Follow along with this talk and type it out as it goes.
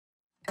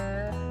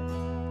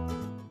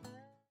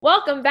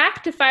Welcome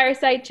back to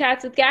Fireside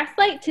Chats with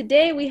Gaslight.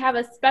 Today we have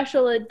a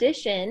special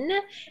edition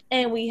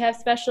and we have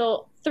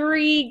special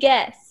 3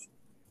 guests.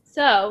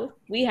 So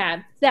we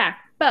have Zach,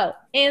 Bo,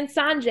 and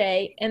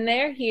Sanjay, and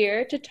they're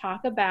here to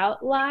talk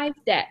about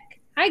LiveDeck.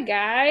 Hi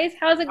guys,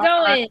 how's it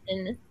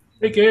going?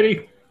 Hey,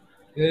 Katie.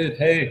 Good.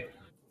 Hey.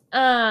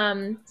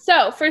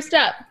 So first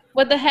up,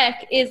 what the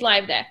heck is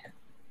LiveDeck?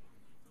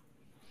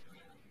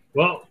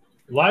 Well,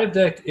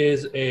 LiveDeck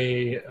is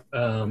a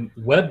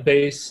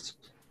web-based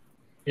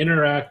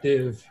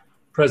interactive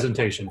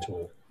presentation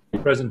tool,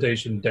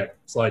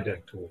 slide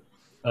deck tool.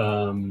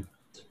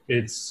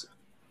 It's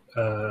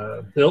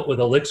built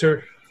with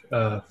Elixir,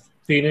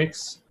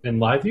 Phoenix,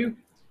 and LiveView,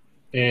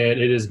 and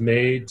it is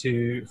made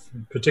to,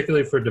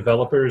 particularly for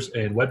developers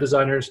and web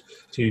designers,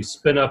 to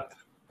spin up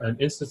an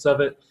instance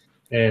of it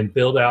and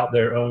build out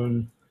their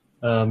own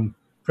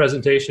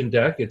presentation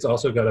deck. It's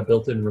also got a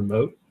built-in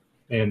remote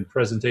and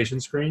presentation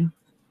screen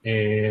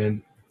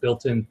and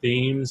built-in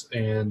themes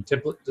and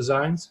template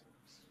designs.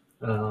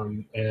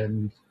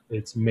 And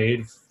it's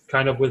made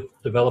kind of with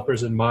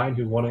developers in mind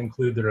who want to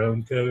include their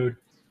own code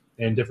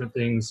and different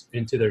things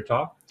into their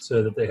talk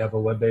so that they have a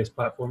web-based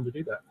platform to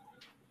do that.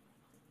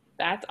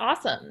 That's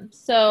awesome.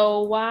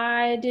 So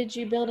why did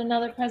you build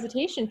another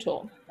presentation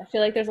tool? I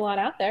feel like there's a lot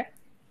out there.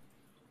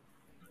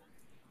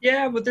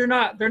 Yeah, but they're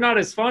not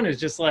as fun as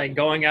just like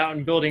going out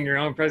and building your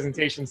own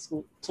presentation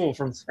tool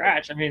from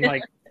scratch. I mean,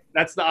 like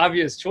that's the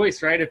obvious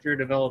choice, right? If you're a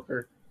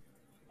developer.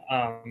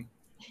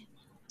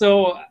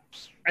 So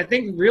I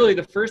think really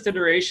the first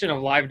iteration of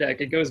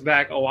LiveDeck, it goes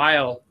back a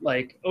while,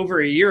 like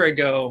over a year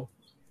ago.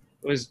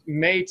 It was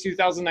May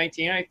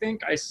 2019, I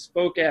think. I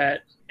spoke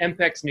at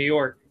MPEX New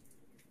York,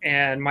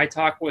 and my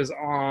talk was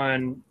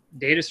on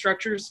data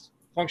structures,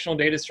 functional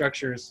data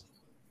structures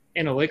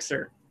in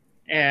Elixir.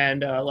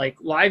 And like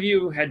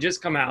LiveView had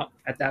just come out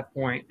at that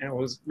point, and it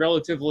was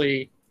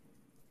relatively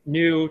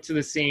new to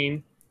the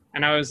scene.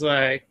 And I was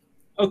like,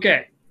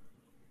 okay,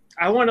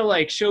 I want to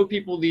like show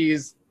people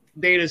these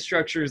data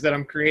structures that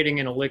I'm creating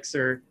in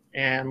Elixir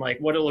and like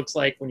what it looks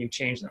like when you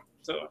change them.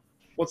 So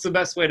what's the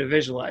best way to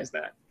visualize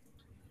that?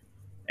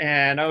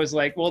 And I was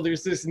like, well,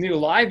 there's this new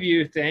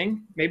LiveView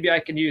thing. Maybe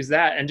I can use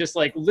that and just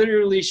like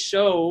literally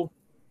show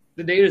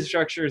the data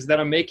structures that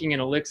I'm making in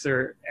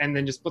Elixir and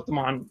then just put them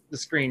on the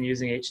screen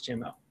using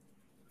HTML.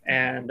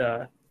 And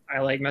I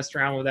like messed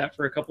around with that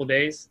for a couple of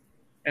days.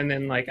 And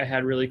then like I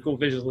had really cool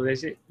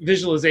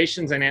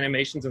visualizations and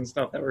animations and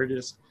stuff that were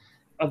just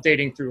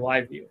updating through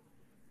LiveView.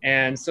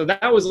 And so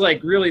that was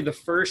like really the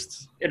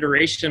first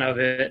iteration of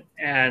it.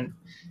 And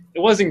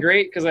it wasn't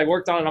great because I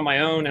worked on it on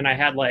my own and I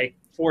had like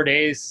 4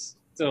 days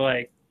to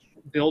like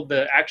build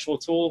the actual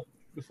tool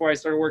before I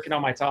started working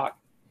on my talk.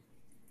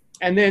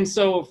 And then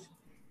so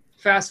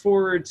fast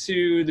forward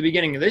to the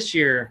beginning of this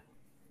year,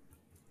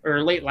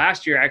 or late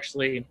last year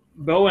actually,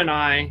 Bo and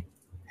I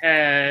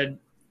had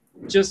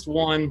just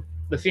won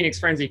the Phoenix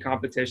Frenzy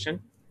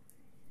competition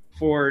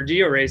for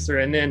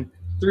GeoRacer. And then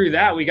through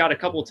that, we got a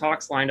couple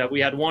talks lined up. We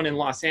had one in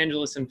Los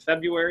Angeles in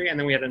February, and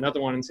then we had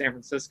another one in San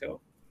Francisco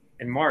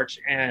in March.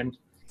 And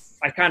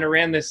I kind of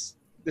ran this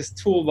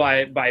tool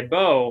by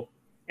Bo,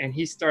 and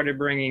he started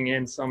bringing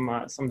in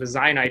some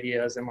design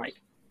ideas and like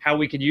how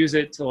we could use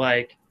it to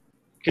like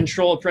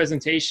control a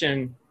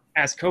presentation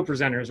as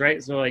co-presenters,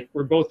 right? So like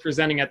we're both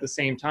presenting at the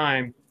same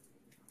time.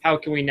 How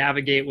can we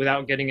navigate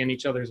without getting in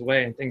each other's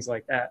way and things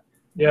like that?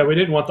 Yeah, we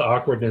didn't want the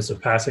awkwardness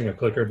of passing a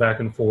clicker back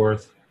and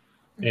forth.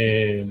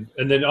 And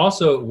then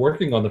also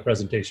working on the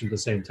presentation at the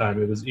same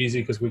time. It was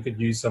easy because we could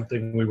use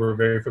something we were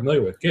very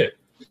familiar with, Git,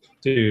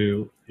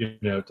 to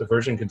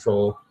version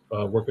control,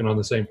 working on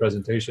the same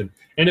presentation.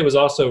 And it was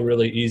also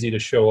really easy to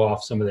show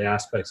off some of the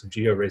aspects of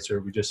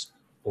GeoRacer. We just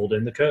pulled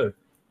in the code.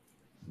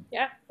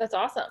 Yeah, that's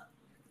awesome.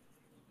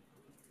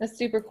 That's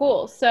super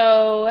cool.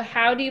 So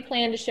how do you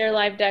plan to share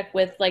LiveDeck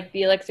with like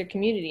the Elixir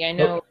community? I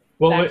know.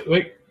 Well,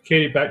 wait,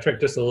 Katie, backtrack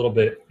just a little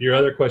bit. Your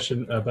other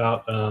question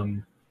about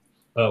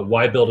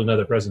why build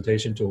another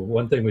presentation tool?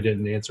 One thing we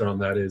didn't answer on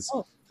that is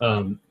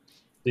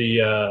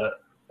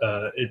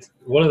it's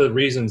one of the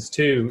reasons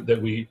too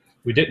that we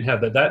didn't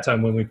have at that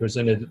time when we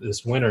presented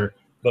this winner.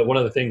 But one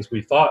of the things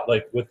we thought,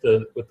 like with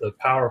the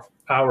power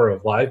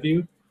of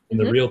LiveView and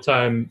the real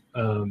time,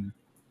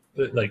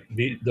 like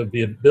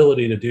the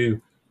ability to do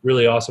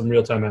really awesome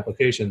real time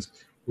applications,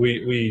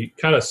 we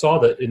kind of saw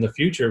that in the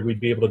future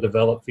we'd be able to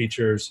develop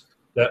features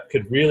that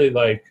could really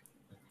like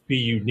be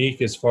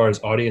unique as far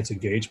as audience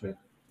engagement.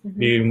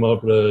 Being able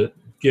to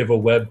give a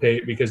web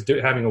page, because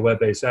having a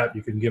web-based app,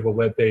 you can give a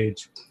web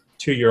page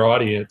to your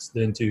audience,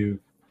 then to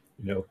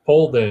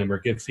poll them or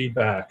give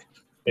feedback,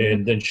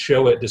 and then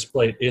show it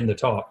displayed in the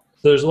talk.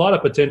 So there's a lot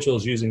of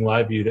potentials using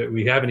LiveView that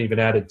we haven't even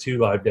added to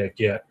LiveDeck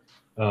yet,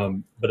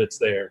 but it's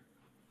there.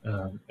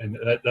 And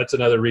that's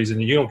another reason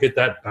you don't get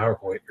that in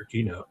PowerPoint or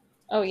Keynote.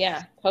 Oh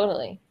yeah,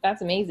 totally.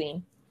 That's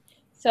amazing.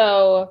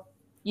 So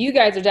you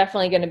guys are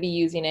definitely going to be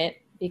using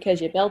it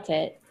because you built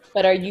it,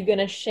 but are you going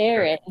to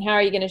share it? And how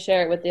are you going to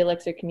share it with the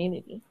Elixir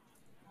community?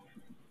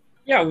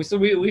 Yeah, so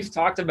we've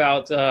talked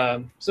about,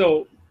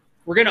 so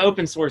we're going to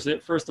open source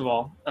it, first of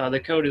all. The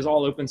code is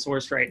all open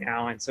source right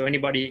now. And so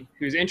anybody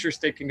who's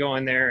interested can go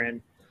in there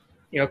and,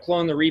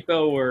 clone the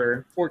repo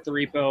or fork the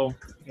repo.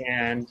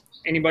 And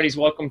anybody's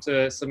welcome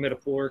to submit a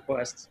pull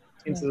request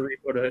into the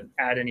repo to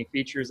add any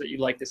features that you'd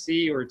like to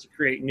see or to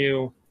create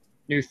new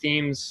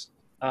themes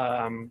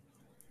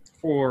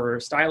for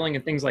styling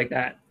and things like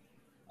that.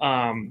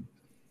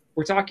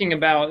 We're talking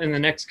about in the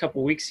next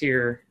couple weeks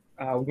here,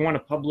 we want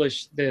to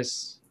publish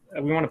this.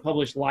 We want to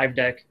publish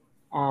LiveDeck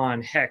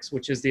on Hex,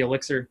 which is the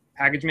Elixir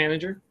package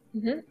manager.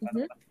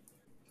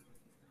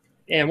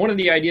 And one of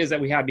the ideas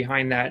that we have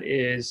behind that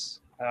is,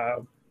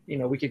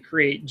 we could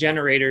create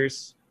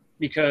generators,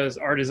 because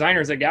our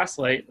designers at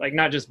Gaslight, like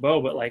not just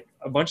Bo, but like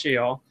a bunch of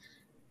y'all,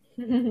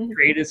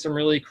 created some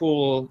really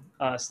cool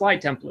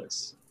slide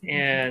templates.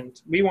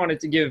 And we wanted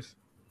to give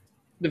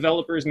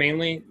developers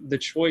mainly the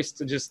choice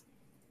to just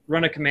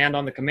run a command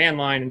on the command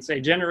line and say,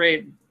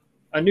 generate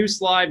a new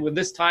slide with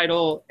this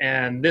title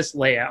and this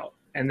layout.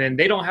 And then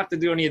they don't have to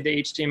do any of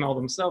the HTML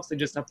themselves. They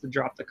just have to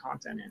drop the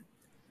content in.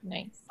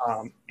 Nice.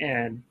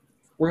 And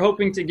we're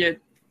hoping to get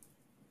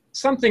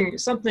something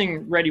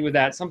ready with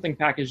that, something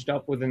packaged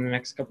up within the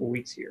next couple of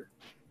weeks here.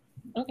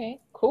 Okay,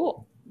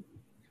 cool.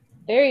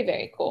 Very,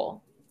 very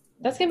cool.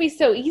 That's going to be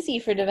so easy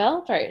for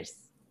developers.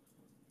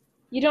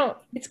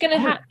 It's going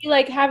to be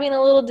like having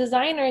a little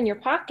designer in your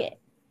pocket.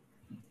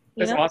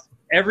 That's awesome.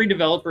 Every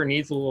developer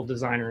needs a little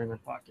designer in their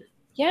pocket.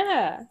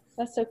 Yeah,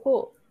 that's so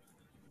cool.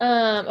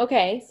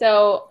 Okay,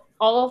 so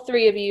all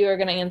three of you are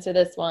going to answer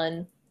this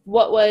one.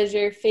 What was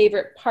your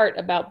favorite part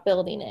about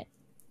building it?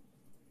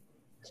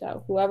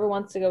 So whoever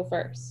wants to go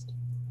first.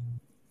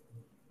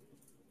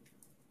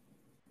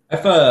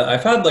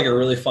 I've had like a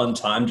really fun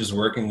time just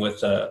working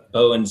with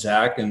Bo and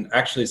Zach, and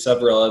actually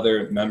several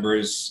other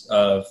members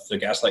of the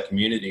Gaslight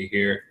community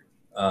here.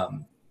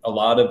 A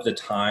lot of the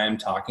time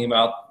talking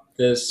about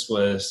this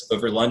was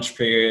over lunch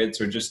periods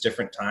or just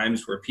different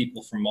times where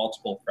people from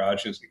multiple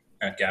projects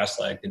at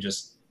Gaslight could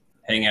just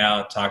hang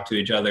out, talk to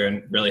each other,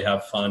 and really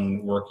have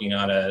fun working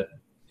on a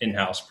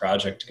in-house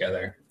project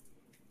together.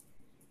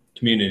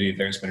 Community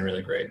there's been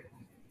really great.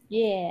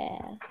 Yeah.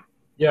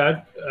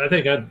 Yeah, I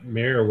think I'd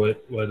mirror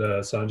what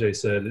Sanjay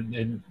said.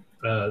 And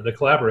the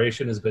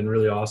collaboration has been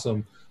really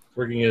awesome,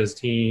 working as a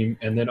team.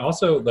 And then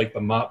also like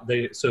the mob,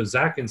 so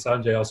Zach and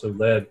Sanjay also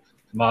led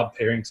mob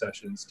pairing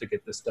sessions to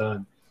get this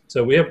done.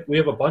 So we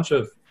have a bunch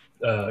of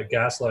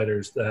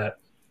gaslighters that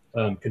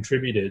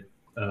contributed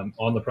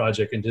on the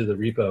project into the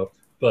repo,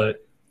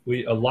 but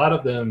a lot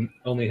of them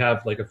only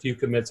have like a few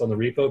commits on the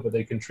repo, but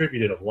they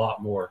contributed a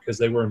lot more because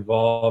they were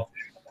involved.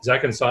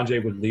 Zach and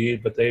Sanjay would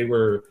lead, but they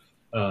were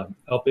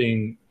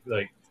helping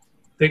like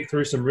think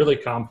through some really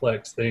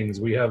complex things.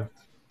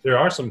 There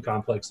are some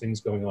complex things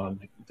going on,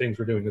 like things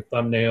we're doing with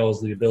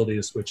thumbnails, the ability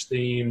to switch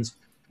themes,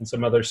 and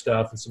some other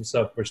stuff, and some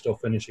stuff we're still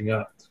finishing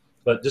up.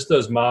 But just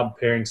those mob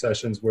pairing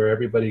sessions where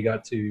everybody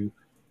got to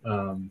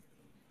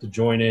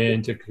join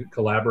in, to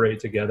collaborate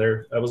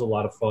together, that was a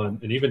lot of fun.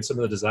 And even some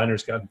of the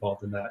designers got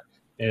involved in that.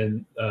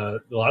 And a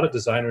lot of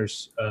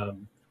designers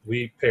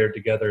we paired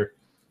together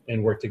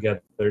and work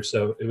together.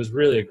 So it was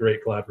really a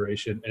great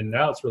collaboration. And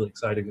now it's really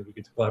exciting that we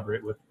get to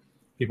collaborate with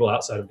people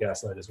outside of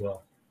Gaslight as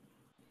well.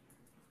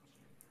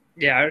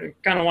 Yeah, I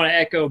kind of want to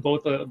echo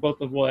both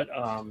of what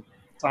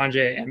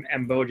Sanjay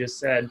and Bo just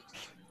said.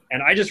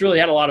 And I just really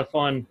had a lot of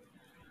fun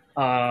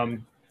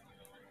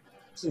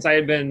since I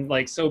had been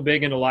like so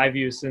big into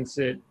LiveView, since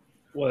it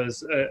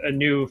was a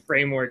new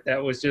framework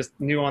that was just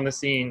new on the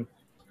scene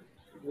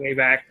way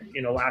back,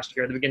 last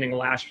year, at the beginning of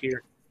last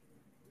year.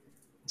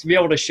 To be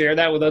able to share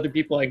that with other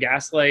people at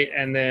Gaslight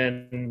and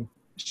then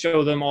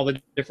show them all the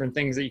different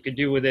things that you could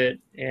do with it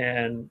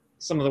and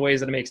some of the ways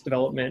that it makes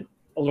development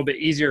a little bit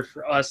easier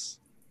for us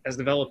as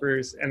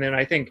developers. And then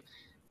I think,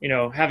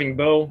 having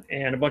Bo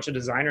and a bunch of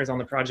designers on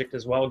the project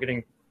as well,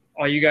 getting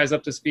all you guys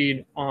up to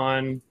speed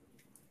on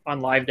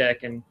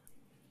LiveDeck and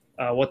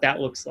what that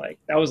looks like.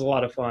 That was a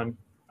lot of fun.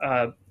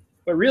 But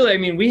really, I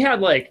mean,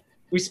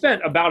 we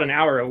spent about an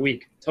hour a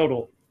week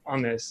total on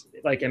this,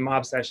 like in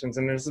mob sessions,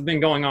 and this has been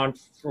going on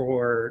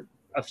for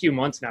a few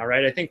months now,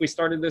 right? I think we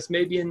started this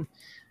maybe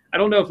I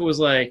don't know if it was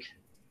like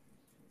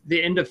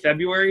the end of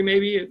February,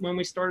 maybe, when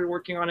we started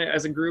working on it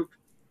as a group.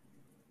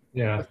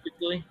 Yeah.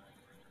 Officially.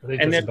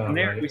 And then from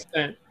there, right. We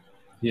spent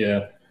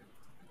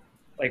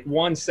like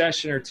one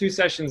session or two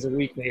sessions a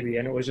week maybe,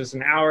 and it was just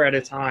an hour at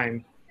a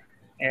time.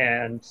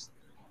 And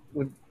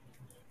with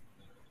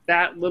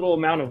that little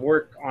amount of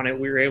work on it,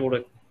 we were able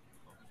to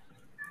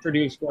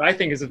produce what I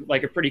think is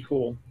like a pretty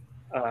cool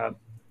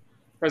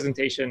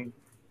presentation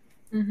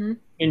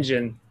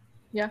engine.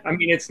 Yeah. I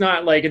mean, it's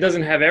not like, it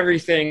doesn't have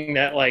everything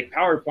that like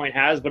PowerPoint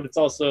has, but it's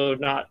also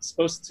not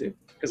supposed to,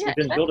 because we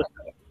didn't build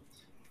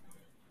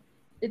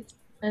it.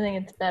 I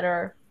think it's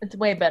better. It's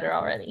way better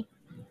already.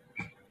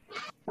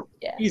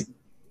 Yeah. Easy.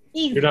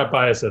 You're not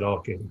biased at all,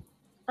 Katie.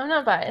 I'm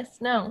not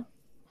biased. No.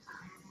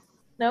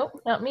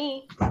 Nope, not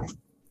me.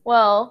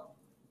 Well,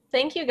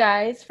 thank you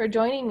guys for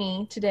joining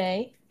me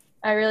today.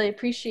 I really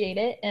appreciate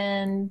it,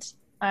 and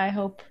I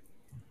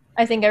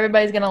think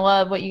everybody's going to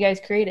love what you guys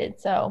created.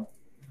 So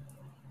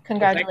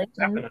Congratulations.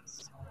 Well, thanks for having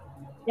us.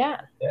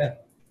 Yeah. Yeah.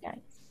 Guys.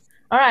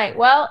 All right.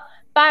 Well,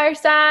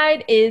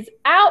 Fireside is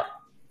out.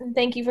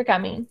 Thank you for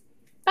coming.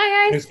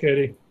 Bye, guys. Thanks,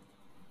 Katie.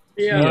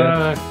 Yeah.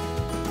 Yeah. Bye.